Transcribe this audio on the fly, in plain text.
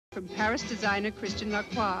From Paris designer Cristian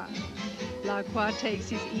Lacroix. Lacroix takes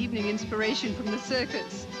his evening inspiration from the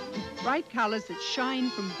circus. Bright colours that shine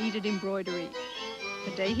from beaded embroidery.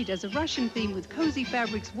 Today he does a Russian theme with cosy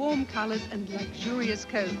fabrics, warm colours and luxurious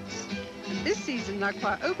coats. And this season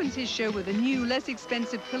Lacroix opens his show with a new, less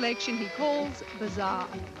expensive collection he calls Bazaar.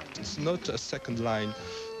 It's not a second line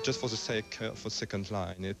just for the sake of a second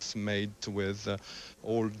line. It's made with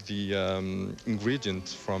all the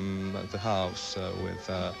ingredients from the house, with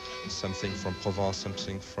something from Provence,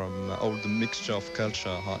 something from all the mixture of culture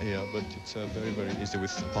are here. But it's very, very easy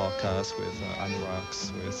with parkas, with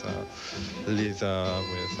anoraks, with leather,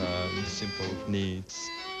 with simple needs.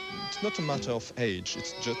 It's not a matter of age,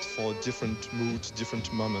 it's just for different moods,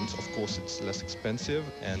 different moments. Of course, it's less expensive,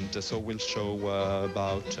 and so we'll show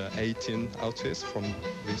about 18 outfits from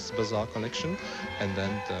this Bazaar collection, and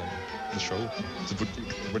then the show, the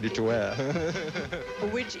boutique, ready to wear.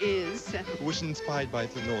 Which is inspired by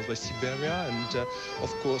the north, by Siberia, and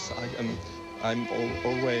of course I'm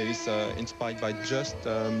always inspired by just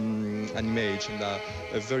an image, and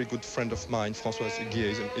a very good friend of mine, Françoise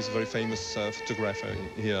Guillet, is a very famous photographer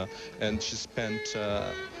here, and she spent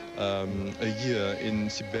a year in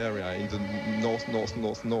Siberia, in the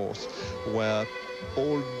north, where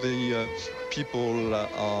all the people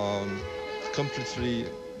are completely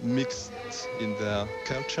mixed in their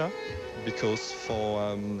culture, because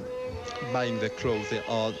for buying their clothes, they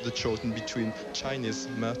are the chosen between Chinese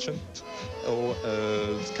merchants or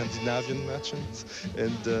Scandinavian merchants,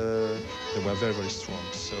 and they were very, very strong.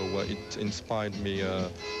 So it inspired me a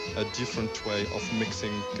different way of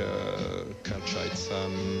mixing culture. It's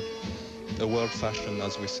a world fashion,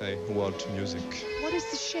 as we say, world music. What is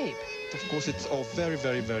the shape? Of course, it's all very,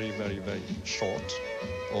 very, very, very, very short,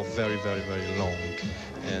 or very, very, very long.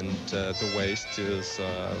 And the waist is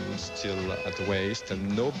still at the waist,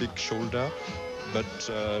 and no big shoulder. But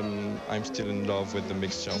I'm still in love with the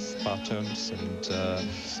mixture of patterns, and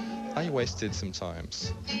high-waisted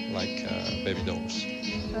sometimes, like baby dolls.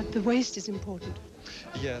 But the waist is important.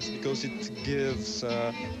 Yes, because it gives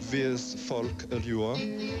this folk allure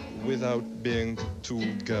without being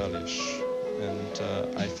too girlish.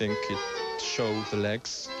 And I think it shows the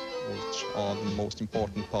legs, which are the most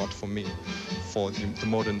important part for me, for the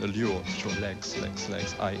modern allure. Show legs,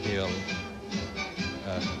 high heel,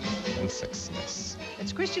 and sexiness.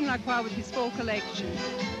 It's Cristian Lacroix with his fall collection.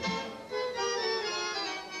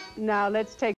 Now let's take